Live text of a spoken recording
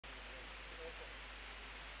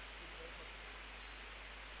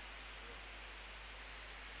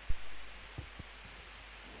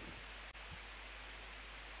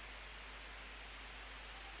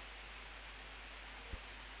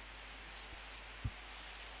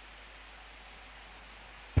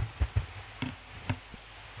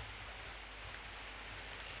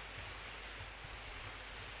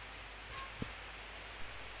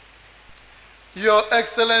Your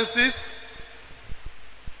Excellencies,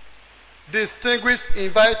 distinguished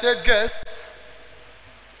invited guests,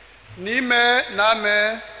 Nime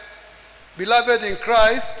Name, beloved in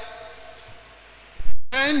Christ,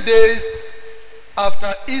 10 days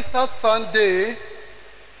after Easter Sunday,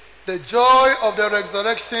 the joy of the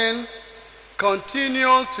resurrection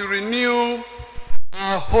continues to renew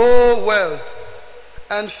our whole world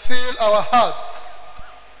and fill our hearts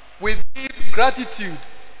with deep gratitude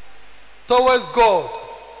towards God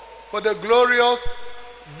for the glorious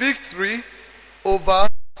victory over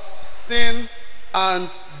sin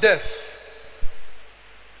and death.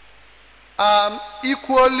 I'm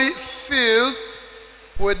equally filled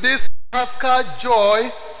with this Paschal joy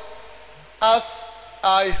as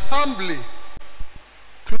I humbly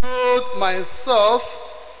clothe myself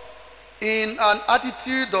in an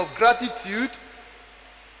attitude of gratitude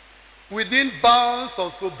within bounds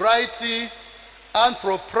of sobriety and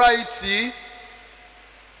propriety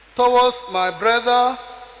towards my brother,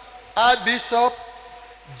 Archbishop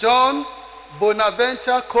John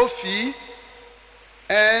Bonaventure Kofi,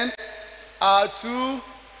 and our two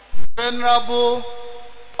venerable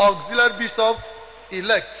auxiliary bishops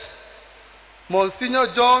elect, Monsignor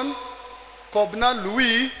John Kobna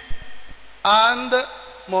Louis and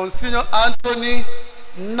Monsignor Anthony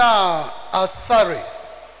Na Asare,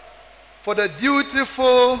 for the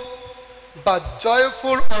dutiful but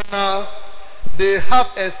joyful honor they have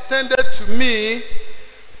extended to me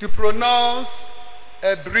to pronounce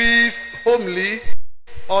a brief homily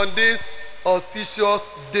on this auspicious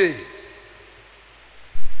day.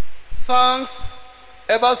 Thanks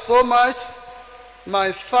ever so much,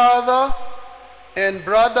 my father and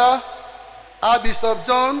brother, Archbishop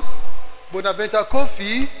John Bonaventure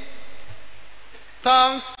Kofi.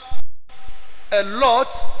 Thanks a lot,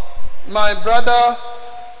 my brother,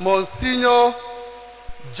 Monsignor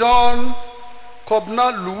John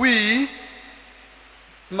Kobna Louis,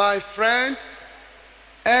 my friend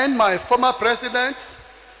and my former president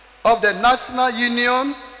of the National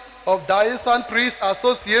Union of Diocesan Priest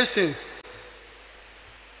Associations.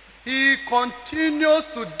 He continues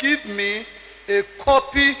to give me a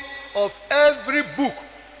copy of every book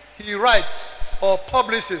he writes or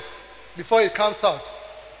publishes before it comes out.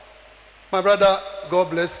 My brother, God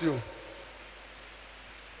bless you.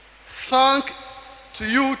 Thank to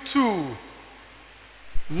you too,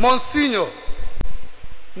 Monsignor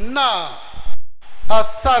Na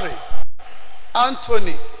Asare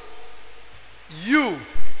Anthony. You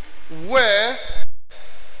were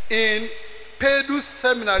in Pedu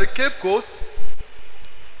Seminary, Cape Coast,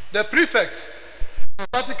 the prefect of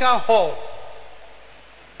Vatican Hall.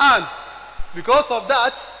 And because of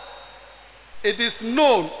that, it is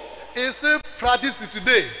known, it's a practice to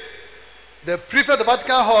today. The prefect of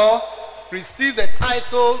Vatican Hall received the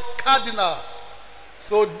title Cardinal.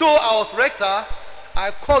 So though I was rector,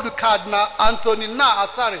 I called the Cardinal Anthony Na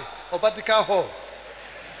Asare of Vatican Hall.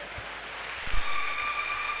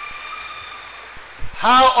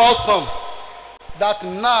 How awesome that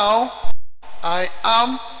now I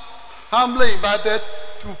am humbly invited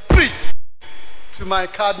to preach to my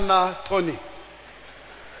Cardinal Tony.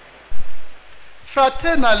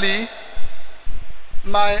 Fraternally,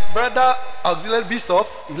 my brother auxiliary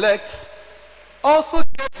bishops elect also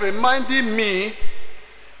kept reminding me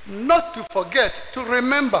not to forget to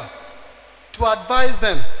remember to advise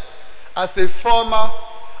them as a former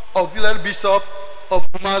auxiliary bishop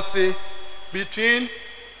of Kumasi between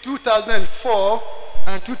 2004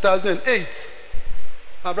 and 2008.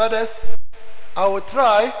 My brothers, I will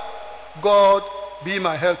try. God be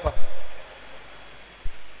my helper.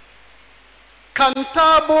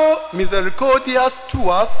 Cantabo misericordias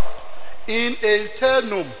tuas in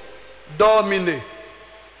aeternum Domine.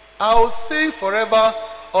 I will sing forever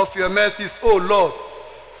of your mercies, O Lord.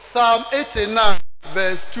 Psalm 89,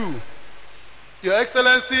 verse 2. Your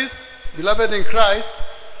Excellencies, beloved in Christ,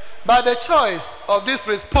 by the choice of this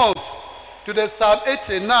response to the Psalm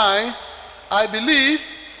 89, I believe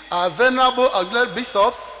our venerable auxiliary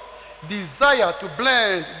bishops desire to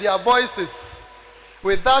blend their voices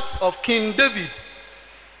with that of King David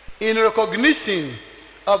in recognition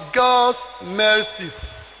of God's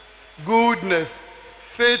mercies, goodness,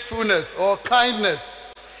 faithfulness, or kindness,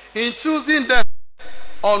 in choosing them,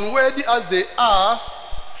 unworthy as they are,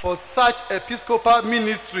 for such episcopal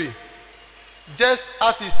ministry, just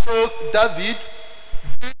as he chose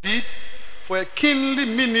David for a kingly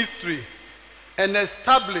ministry and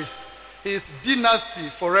established his dynasty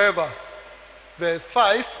forever. Verse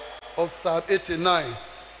 5 of Psalm 89.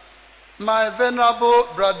 My venerable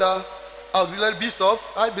brother, auxiliary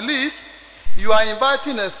bishops, I believe you are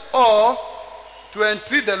inviting us all to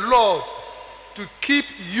entreat the Lord to keep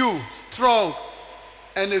you strong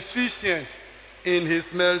and efficient in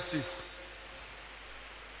his mercies.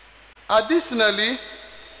 Additionally,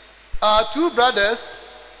 our two brothers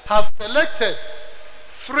have selected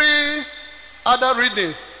 3 other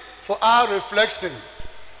readings for our reflection.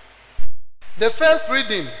 The first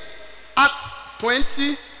reading, Acts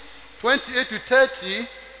 20, 28 to 30,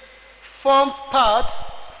 forms part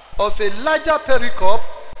of a larger pericope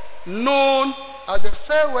known as the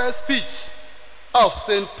farewell speech of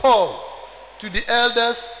St. Paul to the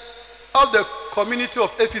elders of the community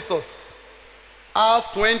of Ephesus, Acts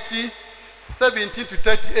 20, 17 to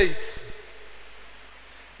 38.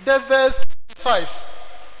 The verse 25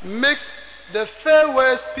 makes the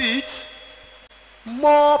farewell speech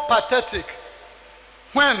more pathetic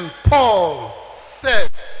when Paul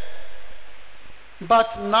said,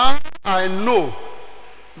 "But now I know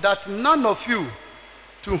that none of you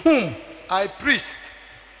to whom I preached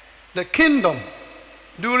the kingdom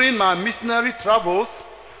during my missionary travels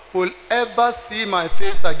will ever see my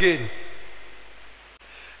face again."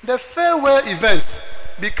 The farewell event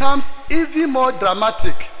becomes even more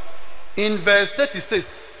dramatic in verse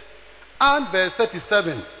 36 and verse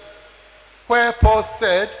 37, where Paul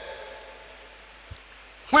said,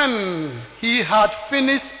 "When he had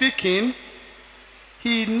finished speaking,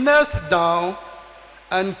 he knelt down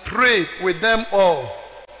and prayed with them all.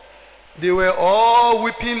 They were all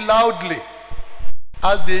weeping loudly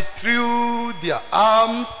as they threw their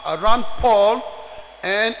arms around Paul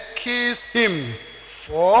and kissed him,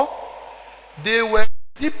 for they were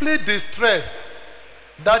deeply distressed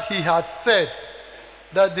that he had said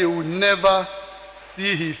that they would never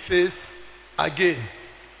see his face again."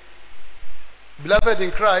 Beloved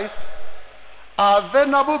in Christ, our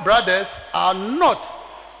venerable brothers are not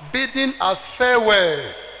bidding us farewell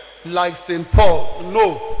like St. Paul.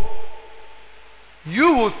 No.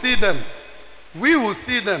 You will see them, we will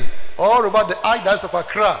see them all over the Archdiocese of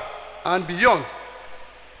Accra and beyond.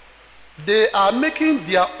 They are making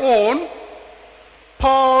their own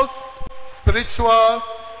Paul's spiritual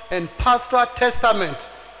and pastoral testament,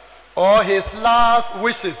 or his last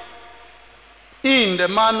wishes, in the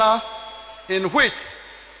manner in which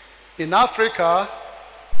in Africa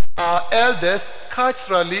our elders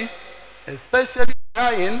culturally, especially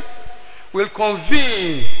dying, will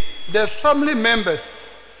convene the family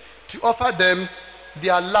members to offer them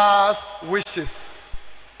their last wishes.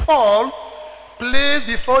 Paul placed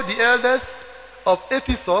before the elders of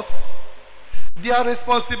Ephesus their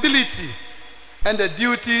responsibility and the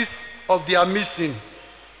duties of their mission.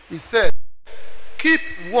 He said, "Keep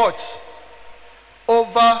watch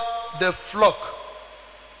over the flock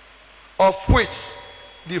of which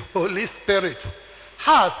the Holy Spirit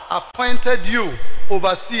has appointed you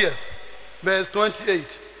overseers." Verse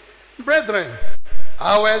 28. Brethren,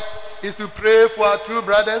 ours is to pray for our two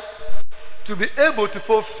brothers to be able to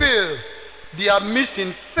fulfill their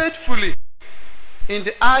mission faithfully in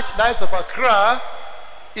the Archdiocese of Accra,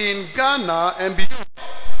 in Ghana and beyond,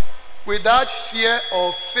 without fear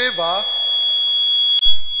or favor.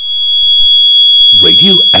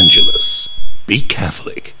 Radio Angelus. Be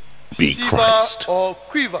Catholic. Be Shiva Christ. or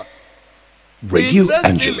quiver. Radio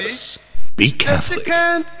Interestingly, Angelus. Be Catholic.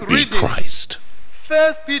 second Be reading, Christ.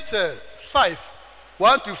 1 Peter 5,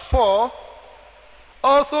 1 to 4,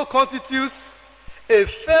 also constitutes a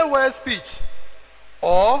farewell speech,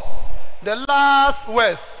 or the last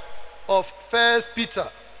words of 1 Peter,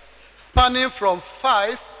 spanning from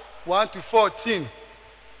 5, 1 to 14.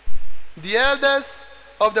 The elders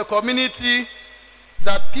of the community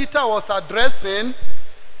that Peter was addressing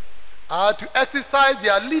are to exercise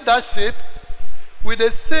their leadership with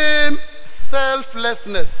the same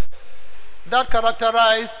selflessness that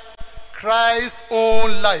characterized Christ's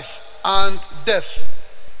own life and death.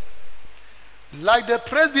 Like the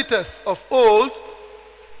presbyters of old,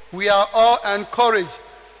 we are all encouraged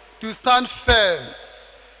to stand firm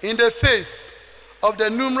in the face of the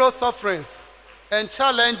numerous sufferings and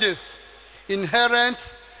challenges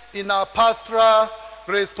inherent in our pastoral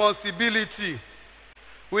responsibility,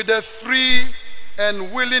 with a free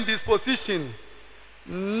and willing disposition,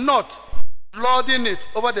 not lording it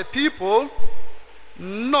over the people,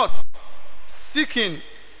 not seeking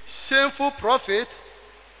shameful profit,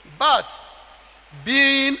 but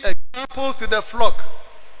being examples to the flock.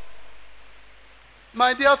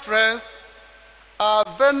 My dear friends, our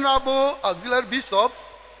venerable auxiliary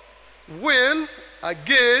bishops will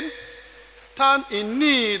again stand in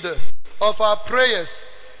need of our prayers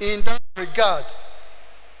in that regard.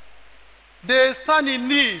 They stand in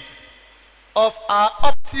need of our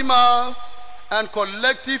optimal and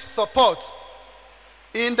collective support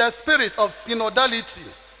in the spirit of synodality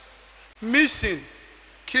mission,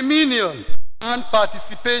 communion, and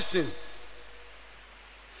participation.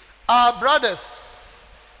 Our brothers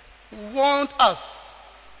want us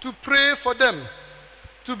to pray for them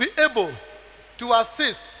to be able to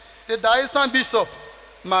assist the diocesan bishop,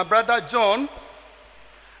 my brother John,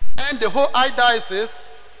 and the whole archdiocese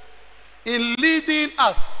in leading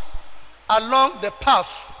us along the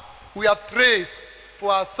path we have traced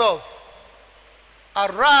for ourselves.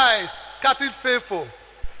 Arise, Catholic faithful,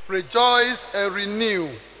 rejoice and renew.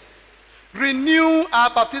 Renew our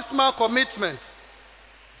baptismal commitment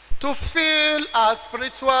to fill our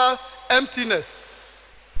spiritual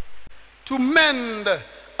emptiness, to mend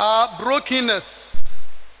our brokenness,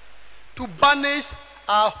 to banish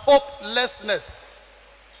our hopelessness,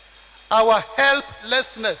 our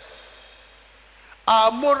helplessness,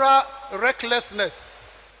 our moral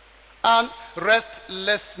recklessness, and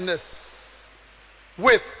restlessness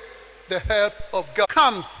with the help of God.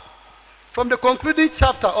 Comes from the concluding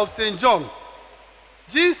chapter of St. John.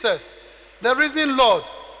 Jesus, the risen Lord,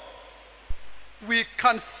 we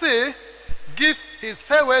can say, gives his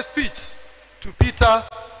farewell speech to Peter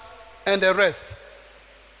and the rest.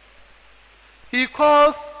 He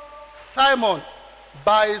calls Simon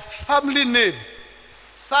by his family name,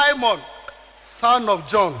 Simon, son of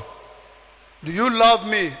John. Do you love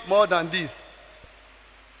me more than this?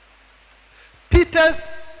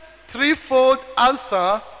 Peter's threefold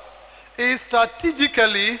answer is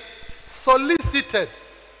strategically solicited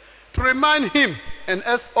to remind him and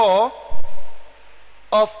us all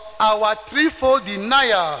of our threefold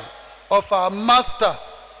denial of our master.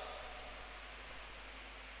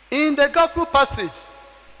 In the gospel passage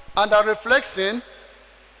and our reflection,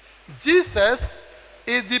 Jesus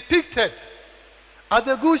is depicted as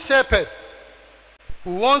a good shepherd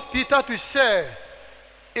who wants Peter to share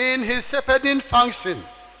in his shepherding function.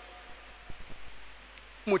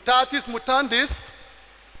 Mutatis mutandis,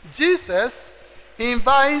 Jesus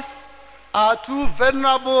invites our two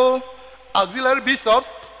venerable auxiliary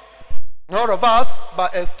bishops, all of us by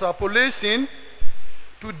extrapolation,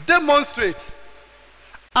 to demonstrate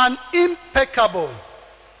an impeccable,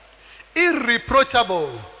 irreproachable,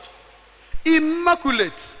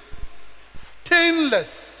 immaculate,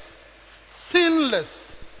 stainless,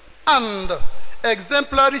 sinless, and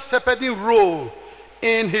exemplary shepherding role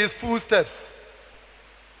in his footsteps.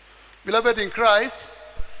 Beloved in Christ,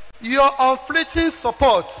 your unflinching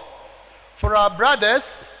support for our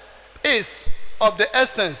brothers is of the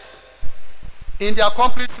essence in the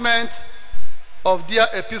accomplishment of their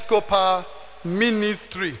episcopal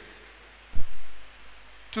ministry.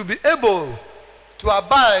 To be able to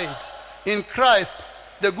abide in Christ,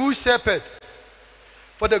 the Good Shepherd,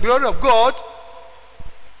 for the glory of God,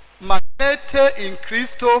 magnete in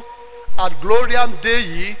Christo ad gloriam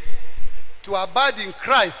Dei, to abide in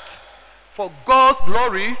Christ for God's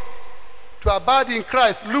glory, to abide in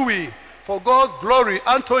Christ, Louis, for God's glory,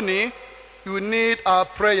 Anthony, you need our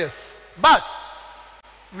prayers. But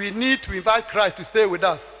we need to invite Christ to stay with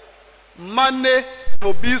us. Mane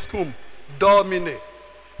nobiscum domine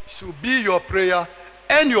should be your prayer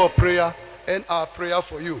and our prayer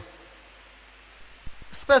for you.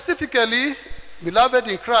 Specifically, beloved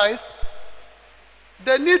in Christ,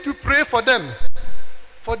 they need to pray for them,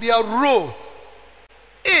 for their role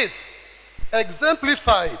is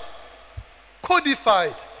exemplified,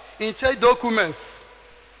 codified in church documents.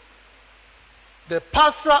 The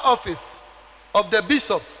pastoral office of the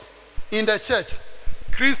bishops in the church,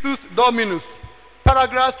 Christus Dominus,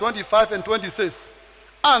 paragraphs 25 and 26,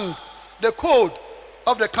 and the code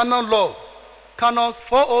of the canon law, canons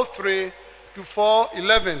 403 to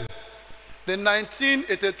 411, the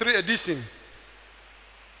 1983 edition.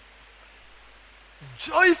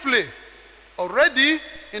 Joyfully, already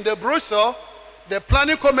in the brochure, the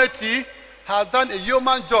planning committee has done a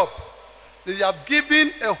yeoman job. They have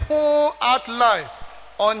given a whole outline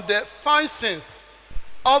on the functions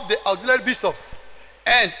of the auxiliary bishops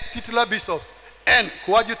and titular bishops and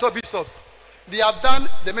coadjutor bishops. They have done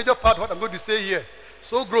the major part of what I'm going to say here.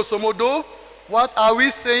 So grosso modo, what are we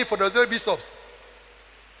saying for the auxiliary bishops?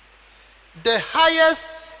 The highest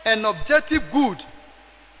and objective good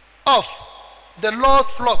of the Lord's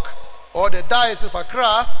flock or the Diocese of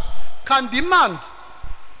Accra can demand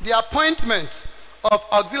the appointment of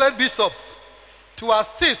auxiliary bishops to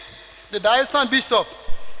assist the diocesan bishop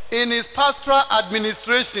in his pastoral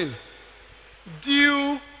administration,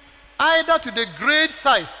 due either to the great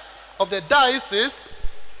size of the diocese,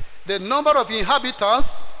 the number of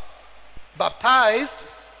inhabitants, baptized,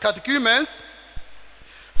 catechumens,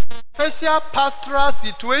 special pastoral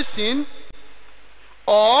situation,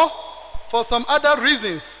 or for some other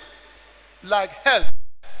reasons like health,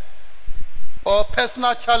 or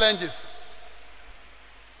personal challenges.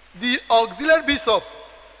 The auxiliary bishops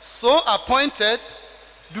so appointed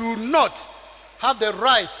do not have the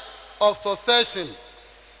right of succession.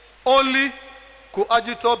 Only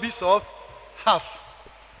coadjutor bishops have.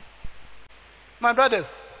 My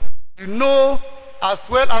brothers, you know as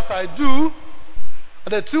well as I do,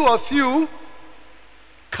 the two of you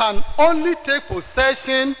can only take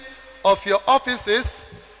possession of your offices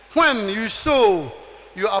when you show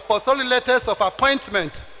your apostolic letters of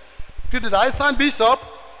appointment to the diocesan bishop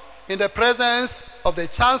in the presence of the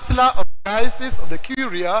chancellor of the diocese of the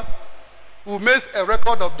Curia, who makes a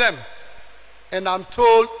record of them. And I'm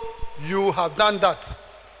told you have done that.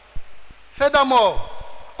 Furthermore,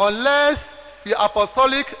 unless your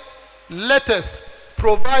apostolic letters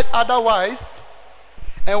provide otherwise,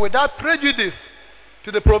 and without prejudice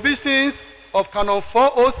to the provisions of Canon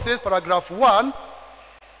 406, paragraph 1,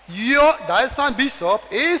 your diocesan bishop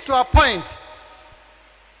is to appoint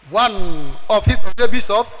one of his other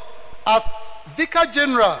bishops as vicar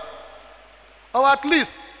general, or at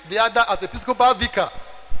least the other as episcopal vicar,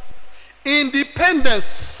 independent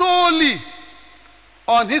solely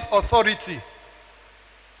on his authority.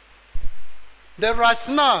 The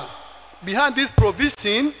rationale behind this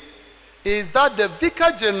provision is that the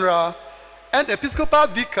vicar general and episcopal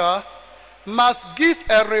vicar must give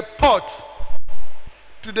a report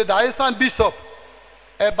to the diocesan bishop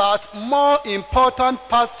about more important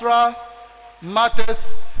pastoral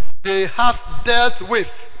matters they have dealt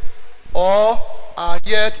with or are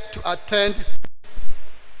yet to attend to.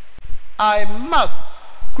 I must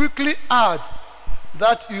quickly add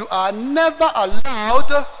that you are never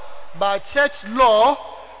allowed by church law,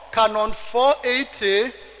 Canon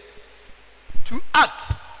 480, to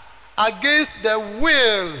act against the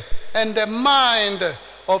will and the mind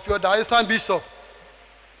of your diocesan bishop.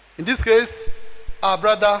 In this case, our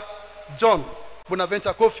brother John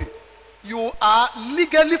Bonaventure Kofi. You are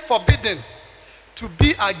legally forbidden to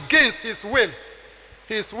be against his will,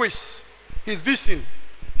 his wish, his vision,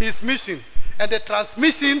 his mission, and the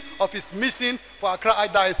transmission of his mission for Accra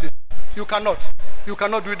Diocese. You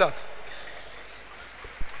cannot do that.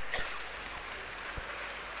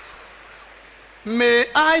 May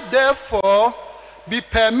I therefore be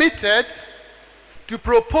permitted to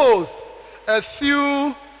propose a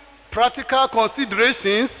few practical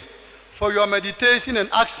considerations for your meditation and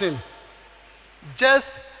action,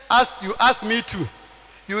 just as you asked me to.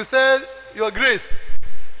 You said, Your Grace,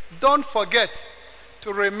 don't forget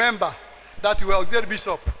to remember that you are auxiliary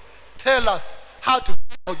bishop. Tell us how to be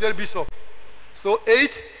auxiliary bishop. So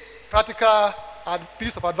 8 practical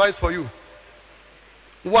pieces of advice for you.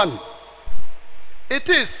 1. It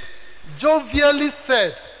is jovially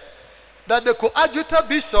said that the coadjutor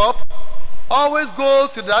bishop always goes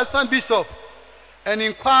to the diocesan bishop and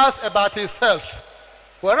inquires about himself,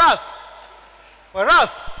 whereas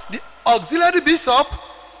the auxiliary bishop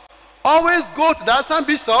always goes to the diocesan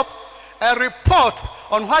bishop and report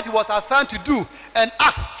on what he was assigned to do and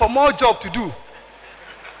ask for more job to do.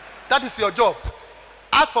 That is your job.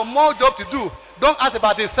 Ask for more job to do. Don't ask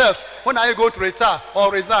about yourself. When are you going to retire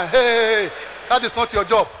or resign? Hey, that is not your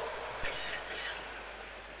job.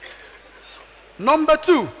 Number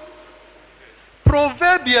 2,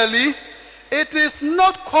 proverbially, it is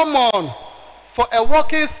not common for a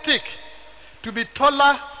walking stick to be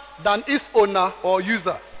taller than its owner or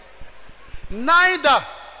user. Neither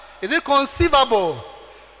is it conceivable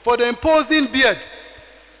for the imposing beard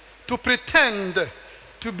to pretend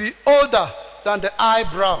to be older than the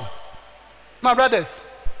eyebrow. My brothers,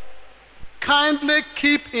 kindly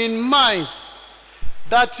keep in mind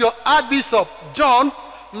that your Archbishop John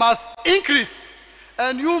must increase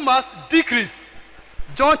and you must decrease.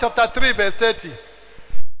 John chapter 3 verse 30.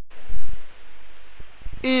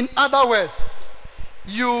 In other words,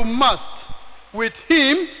 you must with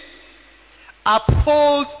him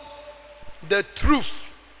uphold the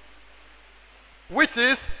truth, which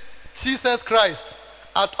is Jesus Christ,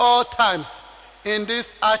 at all times in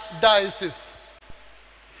this archdiocese.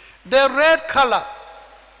 The red color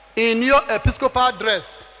in your episcopal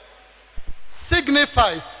dress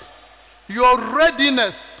signifies your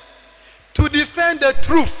readiness to defend the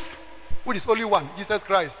truth, which is only one, Jesus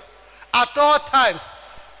Christ, at all times,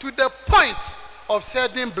 to the point of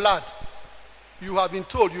shedding blood. You have been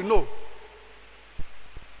told, you know.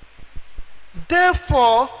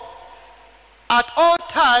 Therefore, at all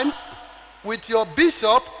times, with your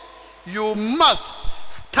bishop, you must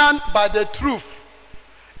stand by the truth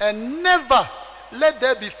and never let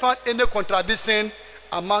there be found any contradiction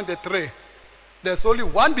among the three. There's only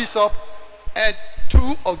one bishop and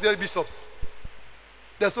 2 auxiliary bishops.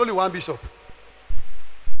 There's only one bishop.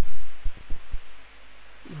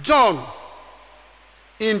 John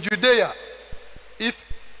in Judea, if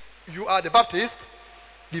you are the Baptist,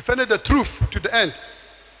 defended the truth to the end.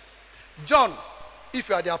 John, if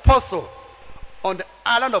you are the apostle on the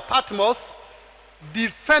island of Patmos,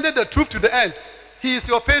 defended the truth to the end. He is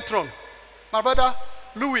your patron. My brother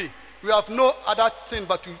Louis, we have no other thing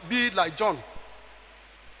but to be like John.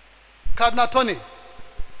 Cardinal Tony,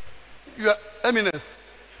 your eminence,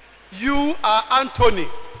 you are Anthony.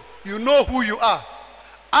 You know who you are.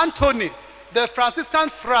 Anthony, the Franciscan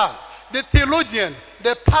friar, the theologian,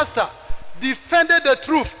 the pastor, defended the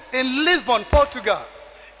truth in Lisbon, Portugal,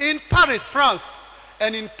 in Paris, France,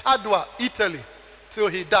 and in Padua, Italy, till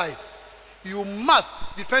he died. You must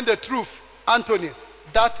defend the truth, Anthony.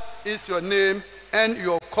 That is your name and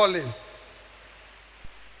your calling.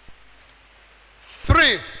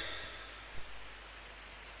 3,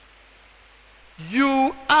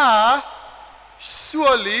 you are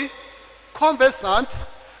surely conversant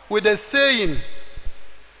with the saying,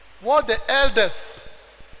 what the elders,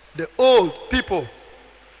 the old people,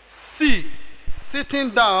 see sitting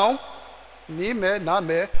down,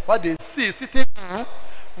 what they see sitting down,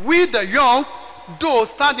 we the young, those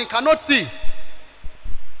standing, cannot see.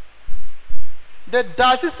 The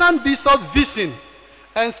diocesan bishop's vision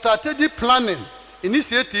and strategic planning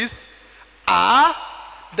initiatives are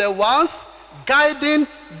the ones guiding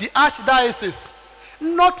the archdiocese,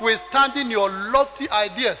 notwithstanding your lofty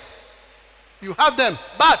ideas. You have them,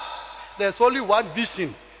 but there's only one vision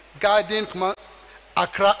guiding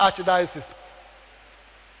Accra Archdiocese.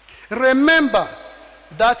 Remember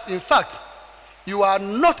that, in fact, you are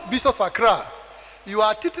not bishops of Accra. You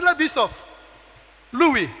are titular bishops.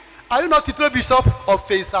 Louis, are you not titular bishop of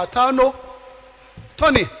Feisatano?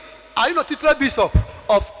 Tony, are you not titular bishop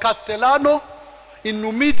of Castellano in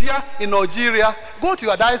Numidia, in Algeria? Go to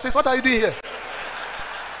your diocese. What are you doing here?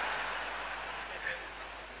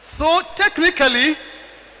 So technically,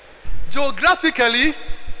 geographically,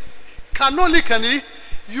 canonically,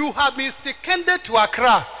 you have been seconded to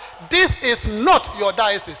Accra. This is not your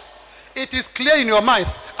diocese. It is clear in your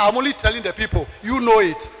minds. I'm only telling the people. You know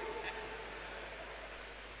it.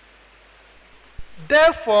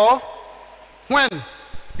 Therefore, when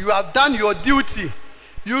you have done your duty,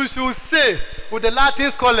 you should say with the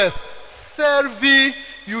Latin scholars, servi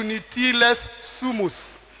unitiles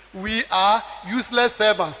sumus. We are useless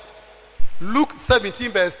servants. Luke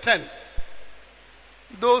 17 verse 10.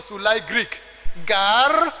 Those who like Greek,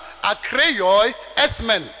 gar akreioi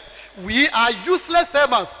esmen. We are useless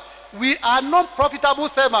servants. We are not profitable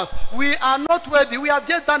servants. We are not worthy. We have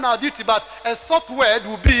just done our duty, but a soft word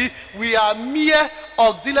will be, we are mere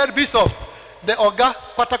auxiliary bishops. The Oga,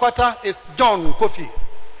 kwata is John Kofi.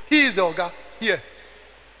 He is the Oga here.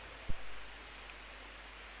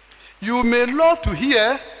 You may love to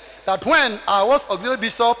hear that when I was auxiliary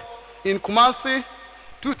bishop in Kumasi,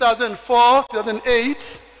 2004,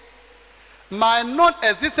 2008, my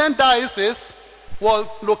non-existent diocese was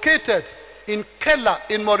located in Kela,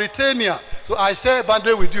 in Mauritania. So I share a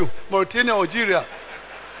boundary with you, Mauritania, Algeria.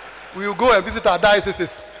 We will go and visit our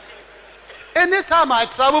dioceses. Anytime I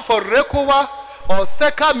travel for Rekowa or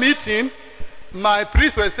Seka meeting, my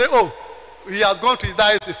priest will say, oh, he has gone to his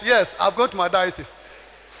diocese. Yes, I've gone to my diocese.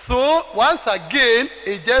 So once again,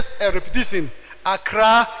 it's just a repetition.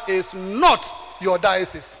 Accra is not your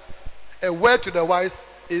diocese. A word to the wise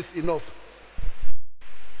is enough.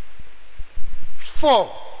 4.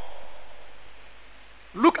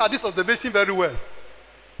 Look at this observation very well.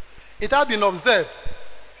 It has been observed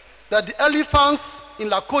that the elephants in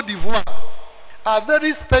La Côte d'Ivoire are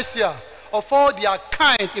very special of all their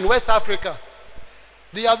kind in West Africa.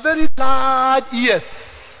 They are very large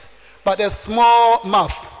ears, but a small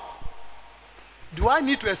mouth. Do I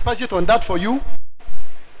need to expatiate on that for you?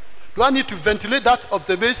 Do I need to ventilate that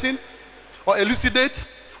observation, or elucidate,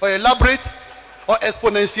 or elaborate, or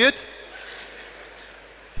exponentiate?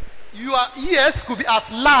 Your ears could be as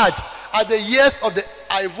large as the ears of the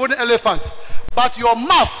Ivorian elephant, but your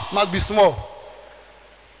mouth must be small.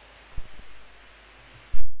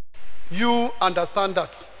 You understand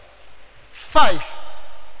that. 5.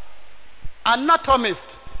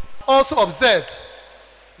 Anatomists also observed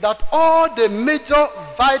that all the major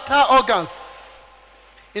vital organs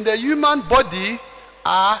in the human body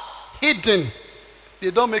are hidden.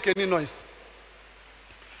 They don't make any noise.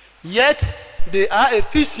 Yet they are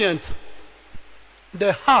efficient.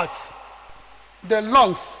 The heart, the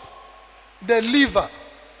lungs, the liver,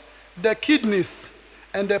 the kidneys,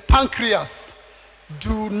 and the pancreas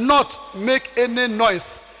do not make any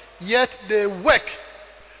noise, yet they work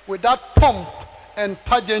without pomp and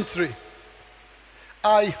pageantry.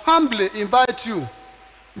 I humbly invite you,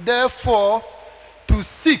 therefore, to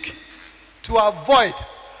seek to avoid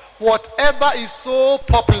whatever is so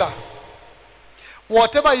popular,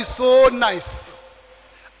 whatever is so nice,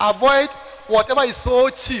 avoid whatever is so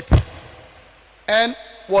cheap, and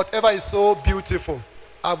whatever is so beautiful.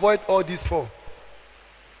 Avoid all these four.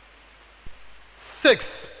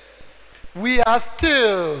 6. We are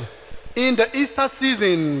still in the Easter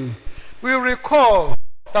season. We recall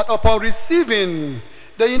that upon receiving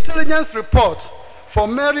the intelligence report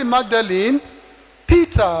from Mary Magdalene,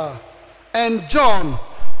 Peter and John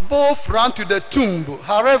both ran to the tomb.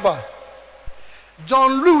 However,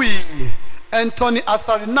 John Louis and Tony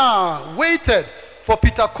Asarina waited for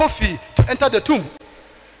Peter Kofi to enter the tomb.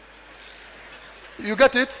 You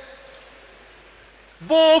get it?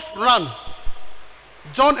 Both ran.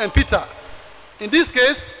 John and Peter. In this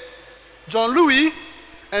case, John Louis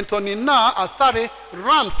and Tony Asare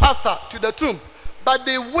ran faster to the tomb, but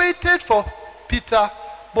they waited for Peter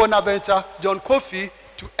Bonaventure, John Kofi,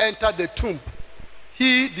 to enter the tomb.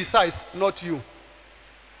 He decides, not you.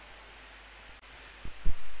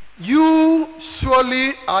 You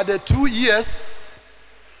surely are the 2 ears,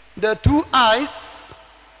 the 2 eyes,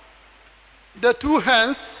 the 2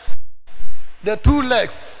 hands, the 2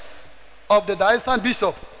 legs of the diocese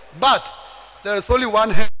bishop, but there is only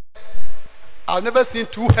 1 head. I've never seen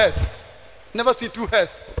 2 hairs. Never seen 2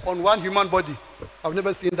 hairs on one human body. I've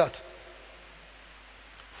never seen that.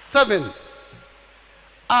 7.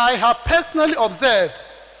 I have personally observed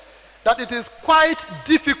that it is quite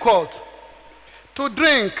difficult to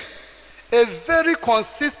drink a very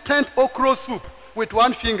consistent okra soup with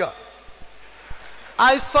 1 finger.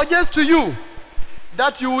 I suggest to you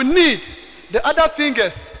that you will need the other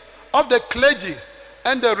fingers of the clergy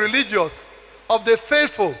and the religious of the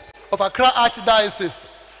faithful of Accra Archdiocese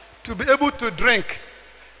to be able to drink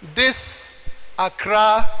this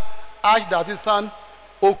Accra Archdiocesan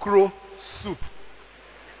okra soup.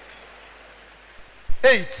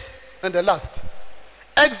 8, and the last.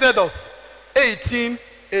 Exodus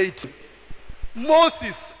 18:18.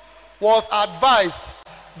 Moses was advised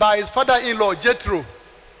by his father-in-law Jethro,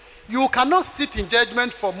 you cannot sit in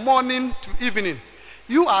judgment from morning to evening.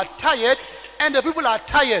 You are tired, and the people are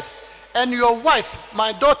tired. And your wife,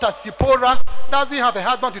 my daughter Sipporah, doesn't have a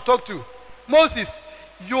husband to talk to. Moses,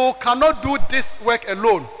 you cannot do this work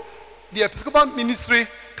alone. The Episcopal ministry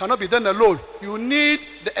cannot be done alone. You need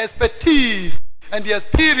the expertise and the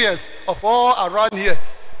experience of all around here,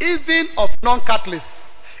 even of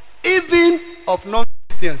non-Catholics, even of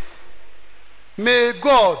non-Christians. May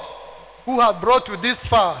God, who has brought you this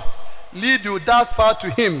far, lead you thus far to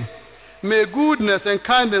him. May goodness and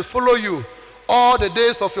kindness follow you all the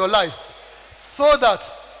days of your lives, so that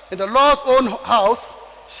in the Lord's own house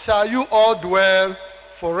shall you all dwell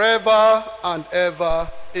forever and ever.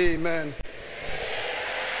 Amen.